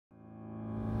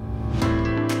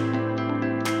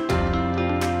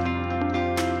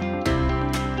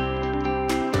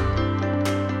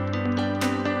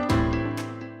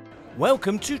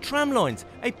Welcome to Tramlines,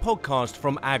 a podcast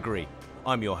from Agrii.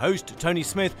 I'm your host, Tony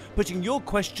Smith, putting your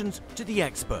questions to the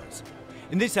experts.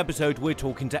 In this episode, we're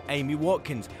talking to Amy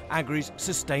Watkins, Agrii's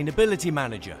Sustainability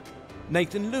Manager,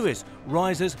 Nathan Lewis,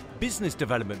 RHIZA's Business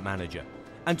Development Manager,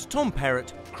 and Tom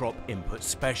Perrott, Crop Input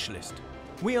Specialist.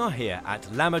 We are here at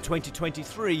Lamma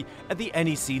 2023 at the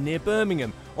NEC near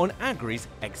Birmingham on Agrii's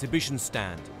exhibition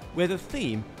stand, where the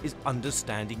theme is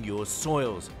Understanding Your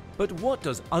Soils. But what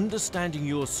does understanding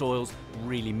your soils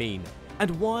really mean?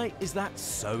 And why is that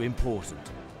so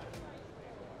important?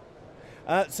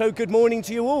 So good morning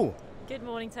to you all. Good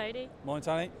morning, Tony. Morning,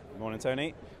 Tony. Morning,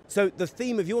 Tony. So the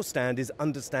theme of your stand is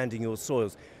Understanding Your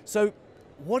Soils. So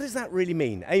what does that really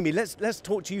mean? Amy, let's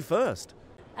talk to you first.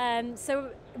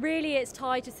 So really it's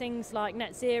tied to things like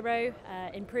net zero,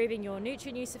 improving your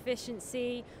nutrient use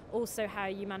efficiency, also how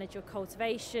you manage your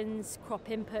cultivations, crop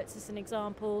inputs as an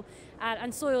example,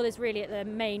 and soil is really at the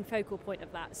main focal point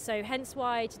of that. So hence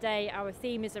why today our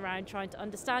theme is around trying to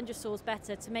understand your soils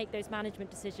better to make those management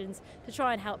decisions to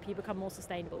try and help you become more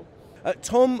sustainable.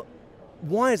 Tom,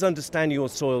 why is understanding your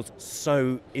soils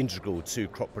so integral to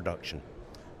crop production?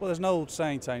 Well, there's an old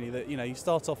saying, Tony, that you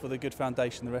start off with a good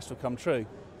foundation, the rest will come true.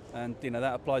 And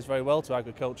that applies very well to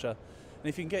agriculture. And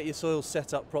if you can get your soil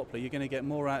set up properly, you're going to get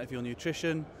more out of your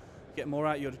nutrition. Get more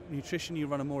out of your nutrition, you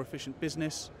run a more efficient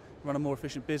business.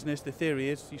 The theory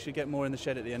is you should get more in the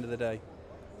shed at the end of the day.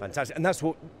 Fantastic. And that's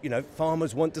what,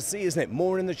 farmers want to see, isn't it?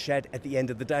 More in the shed at the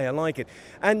end of the day. I like it.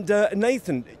 And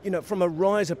Nathan, from a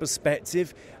RHIZA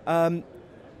perspective,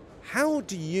 how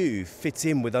do you fit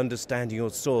in with understanding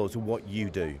your soils and what you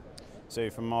do? So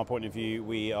from our point of view,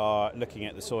 we are looking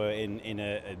at the soil in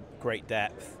a great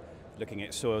depth, looking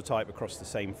at soil type across the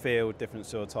same field, different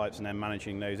soil types, and then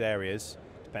managing those areas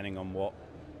depending on what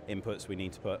inputs we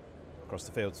need to put across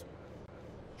the fields.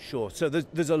 Sure, so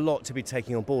there's a lot to be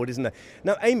taking on board, isn't there?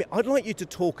 Now, Amy, I'd like you to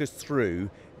talk us through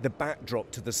the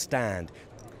backdrop to the stand.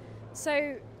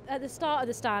 So at the start of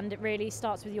the stand, it really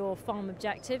starts with your farm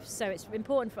objectives. So it's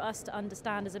important for us to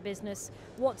understand as a business,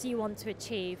 what do you want to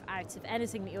achieve out of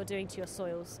anything that you're doing to your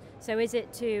soils? So is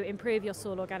it to improve your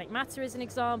soil organic matter as an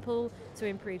example, to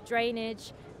improve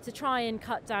drainage, to try and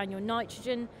cut down your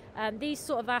nitrogen? These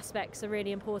sort of aspects are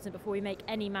really important before we make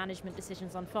any management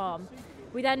decisions on farm.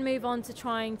 We then move on to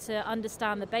trying to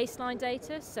understand the baseline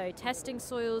data, so testing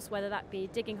soils, whether that be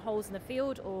digging holes in the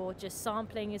field or just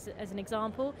sampling as an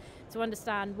example, to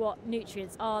understand what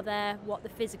nutrients are there, what the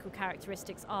physical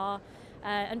characteristics are.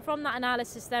 And from that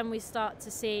analysis then we start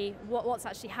to see what's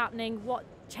actually happening, what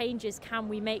changes can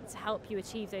we make to help you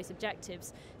achieve those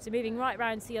objectives. So moving right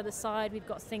round to the other side, we've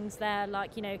got things there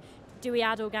like, do we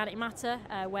add organic matter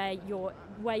where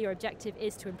your objective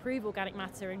is to improve organic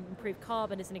matter and improve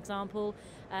carbon as an example,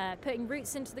 putting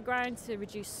roots into the ground to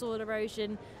reduce soil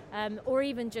erosion, or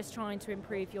even just trying to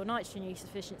improve your nitrogen use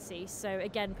efficiency. So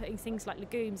again, putting things like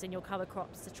legumes in your cover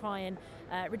crops to try and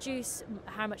reduce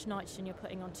how much nitrogen you're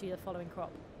putting onto the following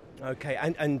crop. Okay,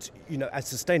 and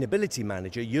as sustainability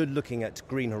manager, you're looking at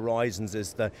Green Horizons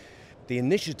as the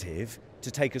initiative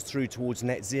to take us through towards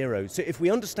net zero. So if we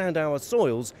understand our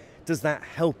soils, does that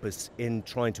help us in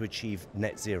trying to achieve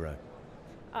net zero?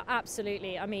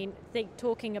 Absolutely. I mean,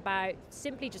 talking about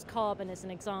simply just carbon as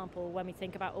an example, when we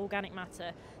think about organic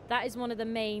matter, that is one of the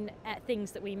main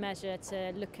things that we measure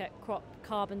to look at crop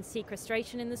carbon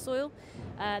sequestration in the soil.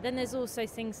 Then there's also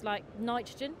things like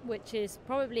nitrogen, which is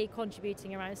probably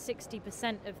contributing around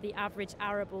 60% of the average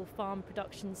arable farm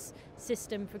production's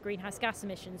system for greenhouse gas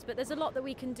emissions. But there's a lot that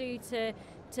we can do to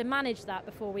manage that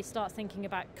before we start thinking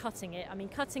about cutting it. I mean,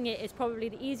 cutting it is probably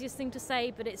the easiest thing to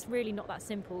say, but it's really not that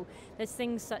simple. There's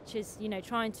things such as,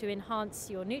 trying to enhance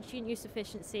your nutrient use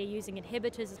efficiency, using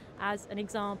inhibitors as an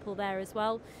example there as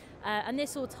well. And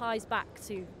this all ties back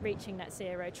to reaching net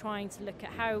zero, trying to look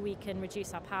at how we can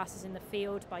reduce our passes in the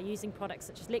field by using products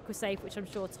such as LiquidSafe, which I'm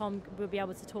sure Tom will be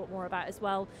able to talk more about as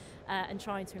well, and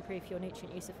trying to improve your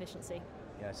nutrient use efficiency.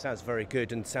 Yeah, sounds very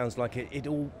good and sounds like it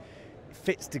all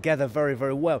fits together very,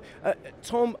 very well.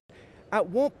 Tom, at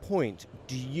what point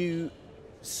do you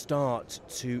start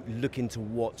to look into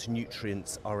what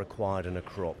nutrients are required in a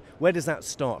crop? Where does that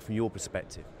start from your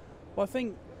perspective? Well, I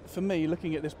think for me,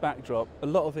 looking at this backdrop, a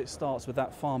lot of it starts with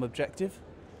that farm objective.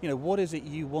 What is it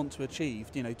you want to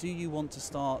achieve? Do you want to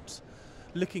start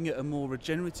looking at a more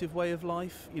regenerative way of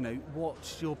life?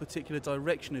 What's your particular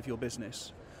direction of your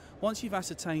business? Once you've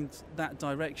ascertained that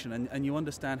direction and you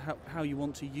understand how you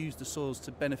want to use the soils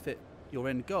to benefit your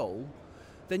end goal,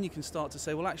 then you can start to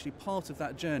say, well, actually part of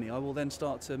that journey, I will then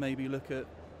start to maybe look at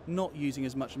not using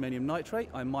as much ammonium nitrate.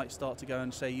 I might start to go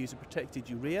and say use a protected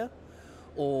urea,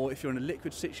 or if you're in a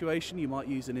liquid situation, you might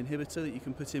use an inhibitor that you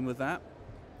can put in with that.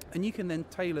 and you can then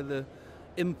tailor the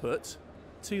input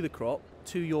to the crop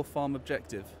to your farm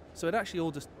objective. So it actually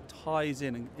all just ties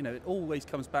in, and it always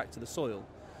comes back to the soil.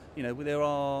 There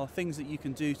are things that you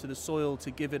can do to the soil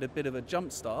to give it a bit of a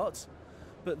jump start,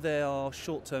 but they are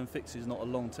short-term fixes, not a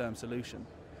long-term solution.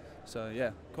 So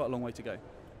yeah, quite a long way to go.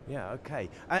 Yeah, okay.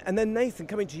 And then Nathan,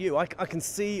 coming to you, I can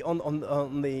see on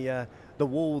the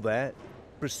wall there,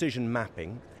 precision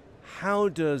mapping. How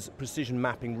does precision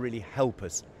mapping really help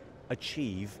us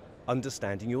achieve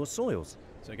understanding your soils?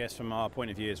 So I guess from our point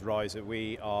of view as RHIZA,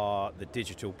 we are the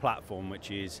digital platform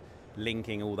which is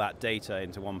linking all that data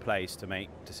into one place to make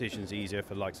decisions easier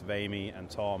for the likes of Amy and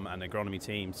Tom and agronomy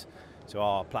teams. So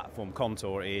our platform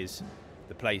Contour is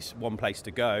one place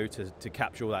to go to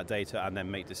capture all that data and then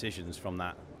make decisions from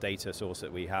that data source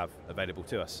that we have available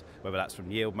to us, whether that's from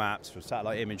yield maps, from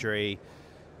satellite imagery,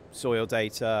 soil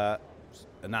data,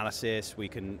 analysis. We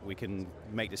can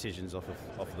make decisions off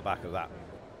the back of that.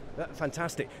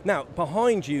 Fantastic. Now,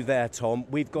 behind you there, Tom,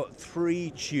 we've got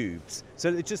 3 tubes.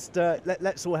 So just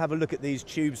let's all have a look at these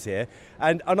tubes here.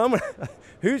 And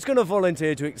who's going to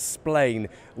volunteer to explain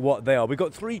what they are? We've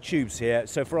got 3 tubes here.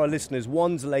 So for our listeners,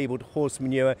 one's labelled horse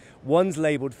manure, one's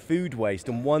labelled food waste,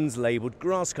 and one's labelled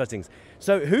grass cuttings.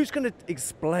 So who's going to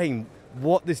explain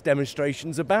what this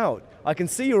demonstration's about? I can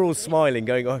see you're all smiling,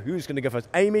 going, oh, who's going to go first?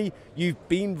 Amy, you've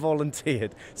been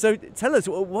volunteered. So tell us,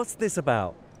 what's this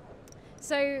about?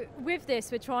 So with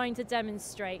this, we're trying to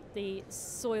demonstrate the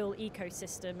soil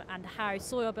ecosystem and how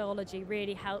soil biology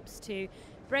really helps to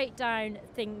break down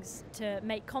things to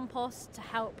make compost, to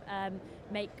help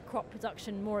make crop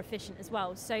production more efficient as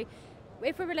well. So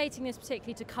if we're relating this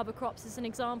particularly to cover crops as an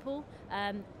example,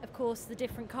 of course the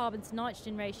different carbon to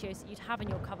nitrogen ratios that you'd have in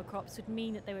your cover crops would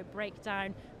mean that they would break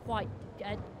down quite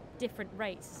different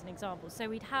rates as an example. So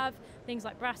we'd have things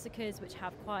like brassicas which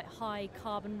have quite high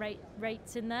carbon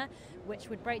rates in there, which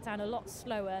would break down a lot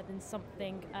slower than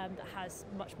something that has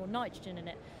much more nitrogen in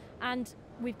it. And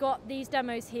we've got these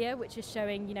demos here which is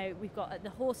showing, we've got the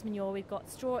horse manure, we've got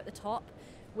straw at the top,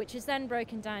 which is then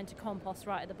broken down to compost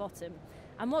right at the bottom.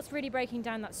 And what's really breaking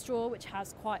down that straw, which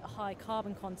has quite a high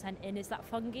carbon content in, is that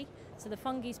fungi. So the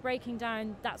fungi's breaking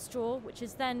down that straw, which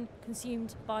is then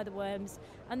consumed by the worms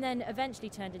and then eventually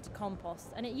turned into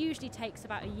compost. And it usually takes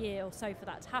about a year or so for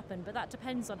that to happen, but that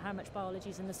depends on how much biology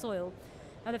is in the soil.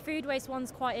 Now the food waste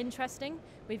one's quite interesting.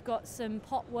 We've got some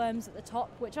pot worms at the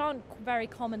top, which aren't very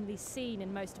commonly seen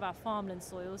in most of our farmland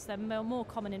soils. They're more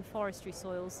common in forestry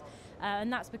soils,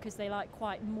 and that's because they like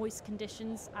quite moist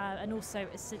conditions and also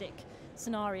acidic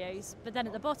scenarios. But then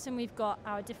at the bottom we've got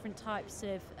our different types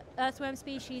of earthworm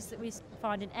species that we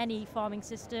find in any farming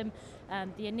system,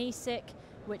 the anisic,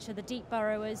 which are the deep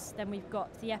burrowers, then we've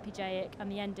got the epigeic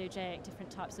and the endogeic,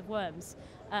 different types of worms.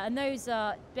 And those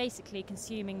are basically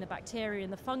consuming the bacteria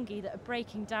and the fungi that are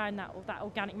breaking down that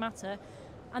organic matter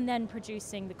and then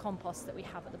producing the compost that we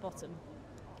have at the bottom.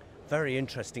 Very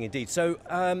interesting indeed. So,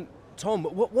 Tom,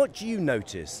 what do you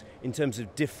notice in terms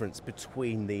of difference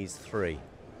between these 3?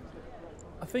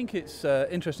 I think it's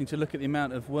interesting to look at the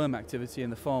amount of worm activity in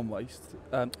the farm waste,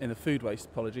 in the food waste,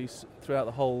 throughout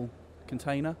the whole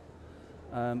container.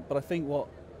 But I think what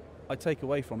I take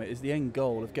away from it is the end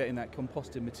goal of getting that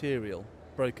composted material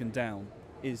broken down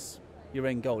is your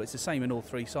end goal. It's the same in all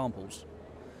 3 samples.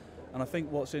 And I think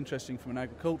what's interesting from an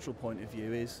agricultural point of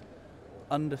view is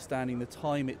understanding the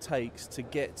time it takes to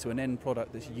get to an end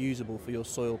product that's usable for your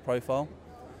soil profile.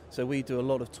 So we do a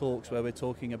lot of talks where we're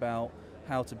talking about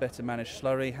how to better manage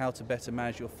slurry, how to better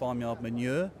manage your farmyard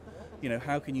manure.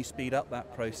 How can you speed up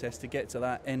that process to get to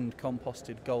that end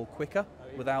composted goal quicker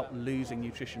without losing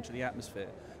nutrition to the atmosphere?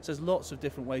 So there's lots of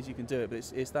different ways you can do it,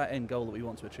 but it's that end goal that we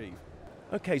want to achieve.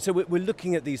 Okay, so we're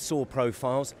looking at these soil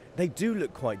profiles. They do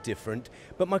look quite different,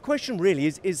 but my question really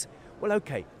is well,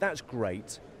 okay, that's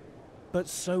great, but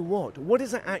so what? What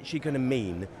is that actually going to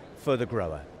mean for the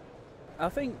grower? I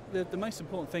think the most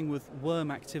important thing with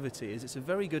worm activity is it's a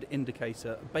very good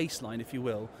indicator, a baseline, if you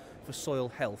will, for soil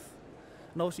health.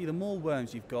 And obviously the more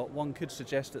worms you've got, one could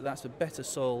suggest that that's a better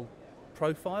soil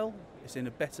profile, it's in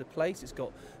a better place, it's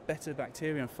got better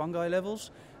bacteria and fungi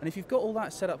levels. And if you've got all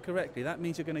that set up correctly, that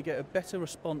means you're going to get a better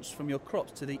response from your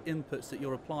crops to the inputs that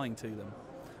you're applying to them.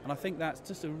 And I think that's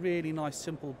just a really nice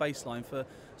simple baseline for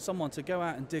someone to go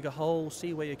out and dig a hole,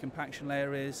 see where your compaction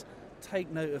layer is,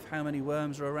 take note of how many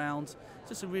worms are around. It's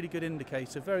just a really good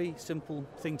indicator, very simple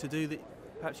thing to do that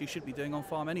perhaps you should be doing on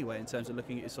farm anyway in terms of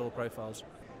looking at your soil profiles.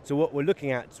 So what we're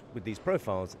looking at with these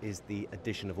profiles is the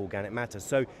addition of organic matter.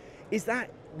 So is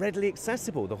that readily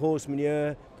accessible, the horse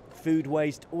manure, food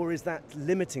waste, or is that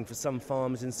limiting for some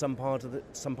farms in some parts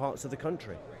of the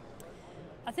country?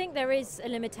 I think there is a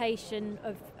limitation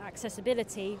of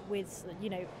accessibility with,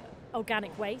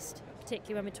 organic waste,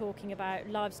 particularly when we're talking about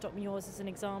livestock manures as an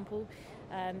example.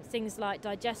 Things like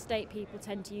digestate people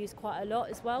tend to use quite a lot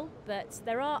as well, but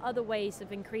there are other ways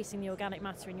of increasing the organic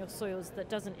matter in your soils that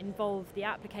doesn't involve the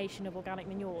application of organic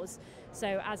manures.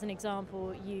 So as an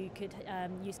example, you could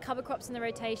use cover crops in the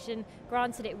rotation.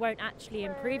 Granted, it won't actually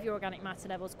improve your organic matter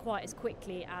levels quite as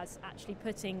quickly as actually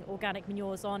putting organic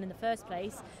manures on in the first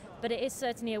place, but it is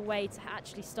certainly a way to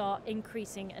actually start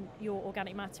increasing your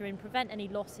organic matter and prevent any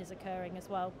losses occurring as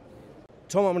well.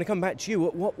 Tom, I'm going to come back to you.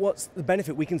 What's the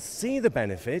benefit? We can see the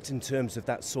benefit in terms of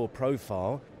that soil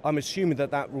profile. I'm assuming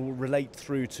that will relate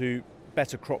through to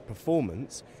better crop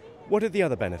performance. What are the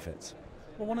other benefits?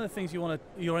 Well, one of the things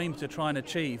you're aiming to try and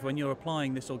achieve when you're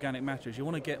applying this organic matter is you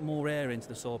want to get more air into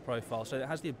the soil profile, so it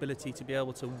has the ability to be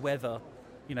able to weather,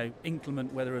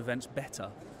 inclement weather events better.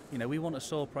 We want a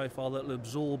soil profile that will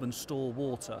absorb and store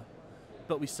water,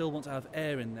 but we still want to have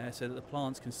air in there so that the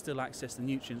plants can still access the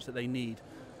nutrients that they need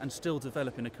and still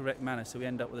develop in a correct manner, so we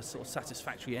end up with a sort of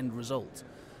satisfactory end result.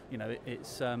 There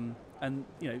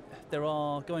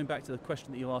are, going back to the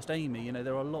question that you asked Amy,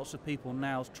 there are lots of people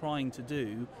now trying to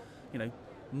do,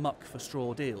 muck for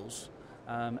straw deals,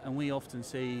 and we often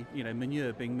see,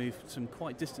 manure being moved some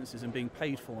quite distances and being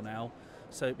paid for now.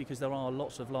 So because there are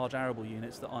lots of large arable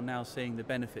units that are now seeing the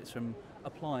benefits from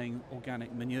applying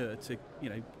organic manure to,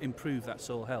 improve that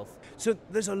soil health. So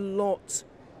there's a lot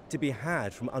to be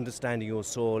had from understanding your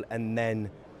soil and then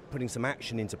putting some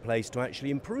action into place to actually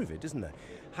improve it, isn't there?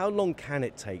 How long can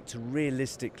it take to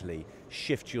realistically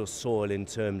shift your soil in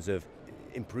terms of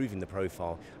improving the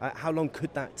profile? How long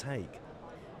could that take?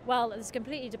 Well, it's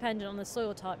completely dependent on the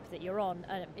soil type that you're on.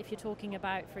 If you're talking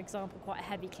about, for example, quite a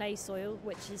heavy clay soil,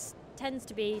 which tends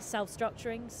to be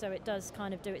self-structuring, so it does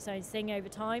kind of do its own thing over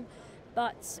time.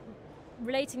 But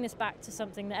relating this back to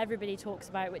something that everybody talks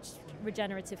about, which is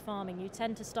regenerative farming, you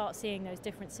tend to start seeing those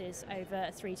differences over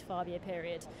a 3 to 5 year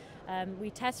period. We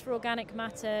test for organic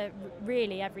matter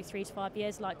really every 3 to 5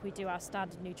 years, like we do our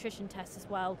standard nutrition tests as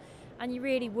well, and you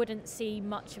really wouldn't see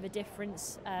much of a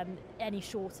difference any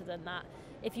shorter than that.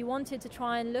 If you wanted to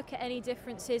try and look at any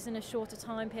differences in a shorter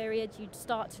time period, you'd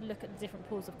start to look at the different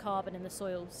pools of carbon in the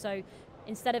soil. So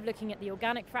instead of looking at the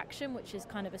organic fraction, which is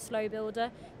kind of a slow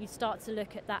builder, you start to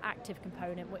look at that active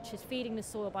component, which is feeding the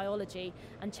soil biology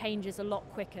and changes a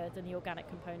lot quicker than the organic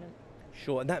component.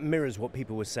 Sure, and that mirrors what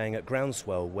people were saying at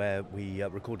Groundswell, where we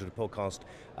recorded a podcast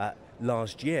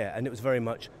last year, and it was very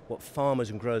much what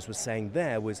farmers and growers were saying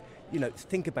there was,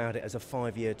 think about it as a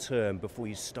 5-year term before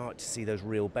you start to see those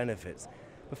real benefits.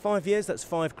 For 5 years, that's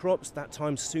 5 crops, that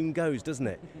time soon goes, doesn't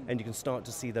it? And you can start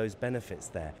to see those benefits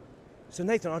there. So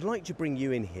Nathan, I'd like to bring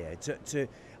you in here to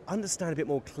understand a bit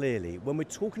more clearly, when we're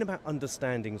talking about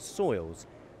understanding soils,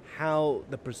 how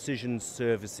the precision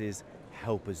services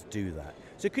help us do that.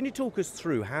 So can you talk us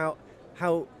through how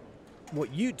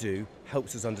what you do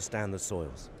helps us understand the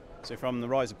soils? So from the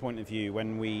RHIZA point of view,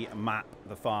 when we map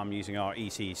the farm using our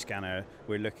EC scanner,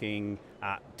 we're looking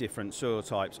at different soil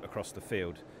types across the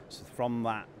field. So from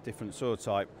that different soil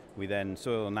type,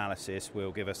 soil analysis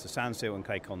will give us the sand, silt and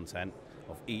clay content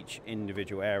of each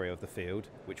individual area of the field,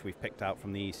 which we've picked out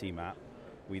from the EC map.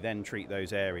 We then treat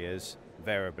those areas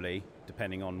variably,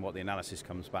 depending on what the analysis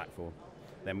comes back for.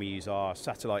 Then we use our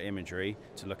satellite imagery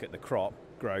to look at the crop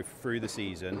growth through the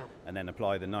season and then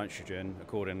apply the nitrogen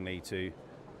accordingly to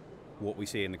what we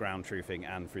see in the ground truthing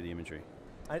and through the imagery.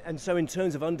 And so in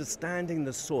terms of understanding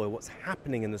the soil, what's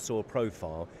happening in the soil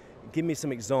profile, give me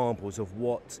some examples of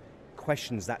what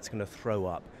questions that's going to throw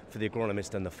up for the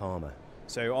agronomist and the farmer.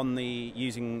 So on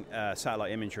using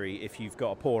satellite imagery, if you've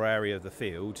got a poor area of the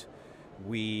field,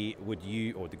 we would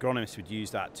use, or the agronomist would use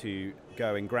that to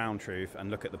go in ground truth and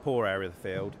look at the poor area of the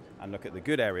field and look at the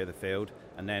good area of the field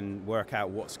and then work out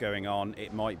what's going on.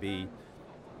 It might be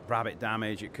rabbit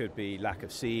damage, it could be lack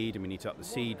of seed and we need to up the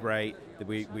seed rate.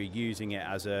 We're using it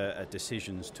as a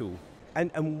decisions tool.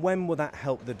 And when will that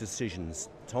help the decisions,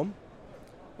 Tom?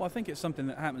 Well, I think it's something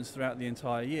that happens throughout the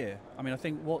entire year. I mean, I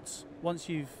think once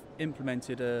you've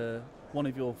implemented one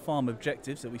of your farm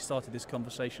objectives that we started this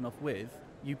conversation off with,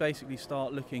 you basically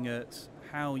start looking at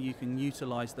how you can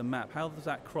utilise the map. How is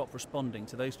that crop responding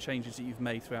to those changes that you've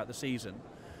made throughout the season?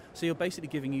 So you're basically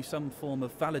giving you some form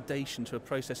of validation to a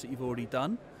process that you've already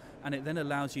done, and it then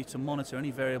allows you to monitor any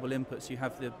variable inputs you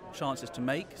have the chances to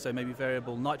make, so maybe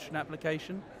variable nitrogen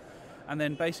application. And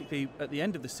then basically at the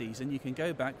end of the season, you can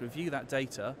go back, review that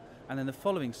data, and then the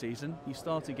following season, you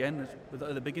start again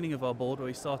at the beginning of our board where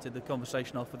we started the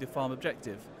conversation off with your farm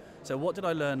objective. So what did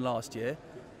I learn last year?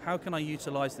 How can I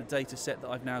utilise the data set that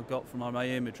I've now got from my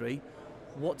imagery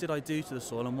what did I do to the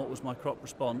soil and what was my crop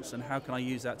response and how can I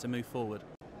use that to move forward?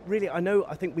 Really,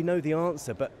 I think we know the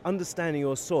answer, but understanding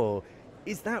your soil,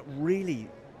 is that really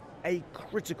a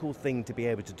critical thing to be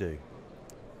able to do?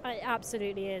 It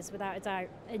absolutely is, without a doubt.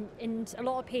 And a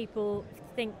lot of people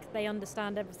think they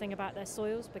understand everything about their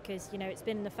soils because, you know, it's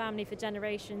been in the family for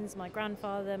generations. My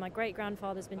grandfather, my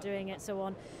great-grandfather's been doing it, so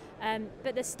on.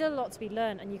 But there's still a lot to be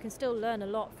learned, and you can still learn a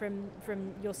lot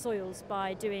from your soils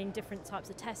by doing different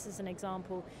types of tests, as an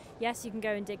example. Yes, you can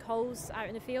go and dig holes out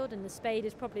in the field, and the spade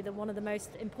is probably one of the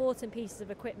most important pieces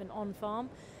of equipment on farm.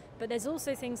 But there's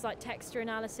also things like texture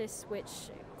analysis, which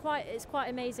it's quite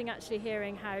amazing actually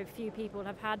hearing how few people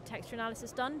have had texture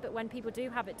analysis done, but when people do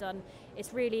have it done,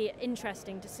 it's really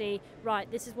interesting to see, right,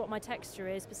 this is what my texture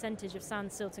is, percentage of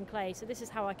sand, silt and clay, so this is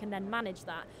how I can then manage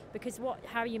that, because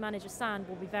how you manage a sand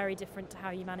will be very different to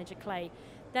how you manage a clay.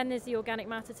 Then there's the organic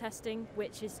matter testing,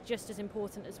 which is just as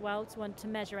important as well, to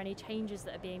measure any changes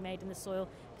that are being made in the soil,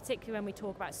 particularly when we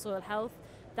talk about soil health.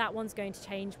 That one's going to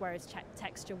change, whereas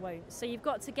texture won't. So you've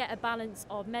got to get a balance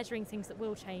of measuring things that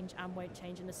will change and won't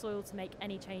change in the soil to make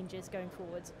any changes going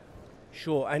forward.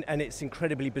 Sure, and it's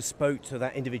incredibly bespoke to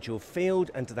that individual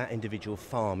field and to that individual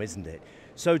farm, isn't it?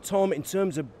 So Tom, in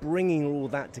terms of bringing all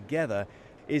that together,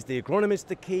 is the agronomist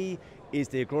the key? Is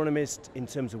the agronomist, in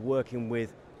terms of working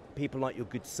with people like your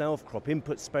good self, crop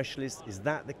input specialists, is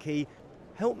that the key?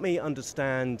 Help me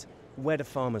understand, where do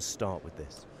farmers start with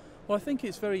this? Well, I think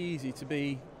it's very easy to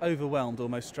be overwhelmed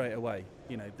almost straight away.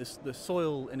 You know, the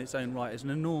soil in its own right is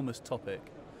an enormous topic,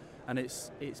 and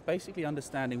it's basically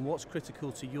understanding what's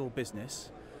critical to your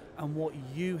business and what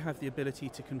you have the ability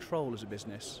to control as a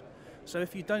business. So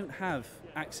if you don't have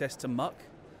access to muck,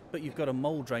 but you've got a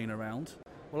mould drain around,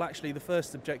 well, actually the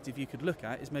first objective you could look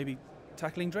at is maybe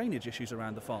tackling drainage issues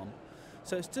around the farm.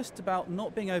 So it's just about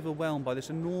not being overwhelmed by this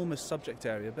enormous subject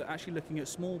area, but actually looking at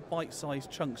small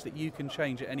bite-sized chunks that you can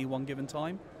change at any one given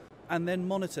time, and then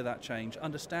monitor that change,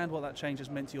 understand what that change has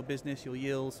meant to your business, your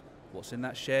yields, what's in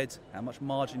that shed, how much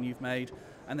margin you've made,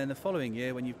 and then the following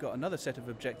year when you've got another set of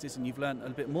objectives and you've learned a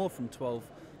bit more from 12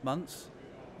 months,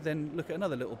 then look at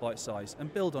another little bite size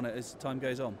and build on it as time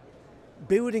goes on.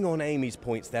 Building on Amy's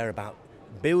points there about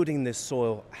building this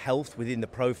soil health within the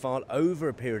profile over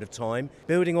a period of time,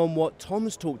 building on what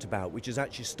Tom's talked about, which is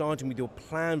actually starting with your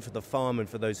plan for the farm and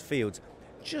for those fields,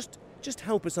 just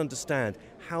help us understand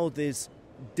how this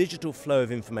digital flow of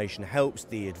information helps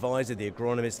the advisor, the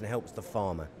agronomist, and helps the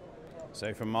farmer.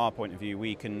 So from our point of view,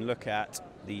 we can look at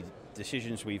the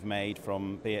decisions we've made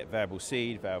from, be it variable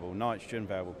seed, variable nitrogen,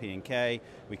 variable P and K.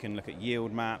 We can look at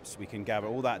yield maps. We can gather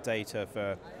all that data,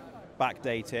 for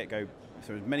backdate it, go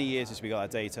for as many years as we got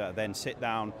that data, then sit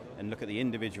down and look at the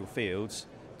individual fields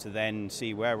to then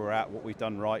see where we're at, what we've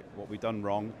done right, what we've done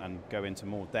wrong, and go into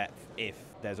more depth if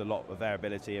there's a lot of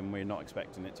variability and we're not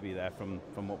expecting it to be there from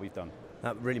what we've done.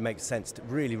 That really makes sense,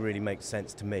 really makes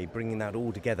sense to me, bringing that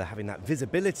all together, having that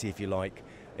visibility, if you like,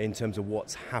 in terms of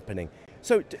what's happening.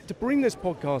 So to bring this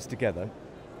podcast together,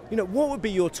 you know, what would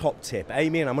be your top tip,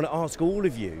 Amy, and I'm going to ask all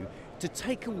of you to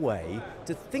take away,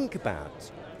 to think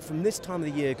about from this time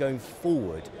of the year going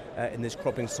forward in this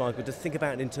cropping cycle, to think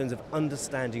about it in terms of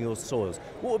understanding your soils.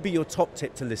 What would be your top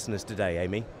tip to listeners today,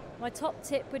 Amy? My top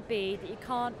tip would be that you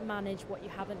can't manage what you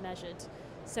haven't measured.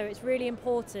 So it's really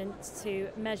important to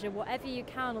measure whatever you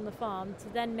can on the farm to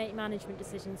then make management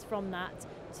decisions from that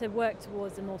to work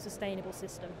towards a more sustainable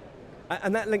system.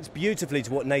 And that links beautifully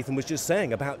to what Nathan was just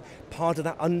saying about part of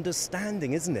that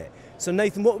understanding, isn't it? So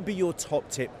Nathan, what would be your top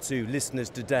tip to listeners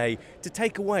today to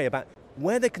take away about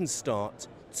where they can start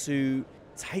to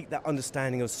take that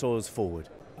understanding of soils forward?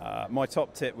 My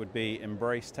top tip would be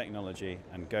embrace technology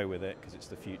and go with it, because it's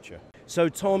the future. So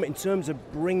Tom, in terms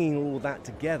of bringing all that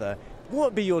together, what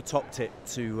would be your top tip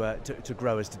to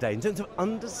growers today in terms of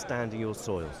understanding your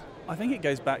soils? I think it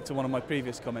goes back to one of my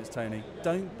previous comments, Tony.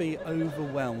 Don't be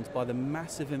overwhelmed by the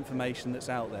massive information that's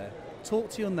out there. Talk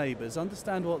to your neighbours,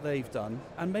 understand what they've done,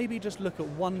 and maybe just look at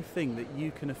one thing that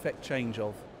you can affect change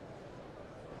of.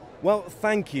 Well,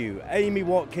 thank you, Amy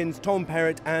Watkins, Tom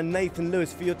Perrott and Nathan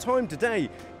Lewis, for your time today.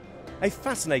 A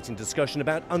fascinating discussion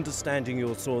about understanding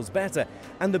your soils better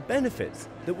and the benefits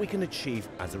that we can achieve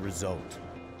as a result.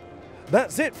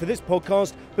 That's it for this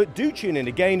podcast, but do tune in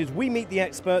again as we meet the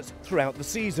experts throughout the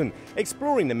season,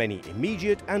 exploring the many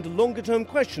immediate and longer-term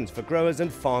questions for growers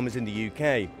and farmers in the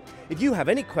UK. If you have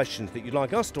any questions that you'd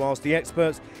like us to ask the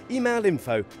experts, email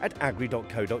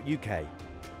info@agrii.co.uk.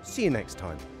 See you next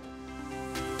time.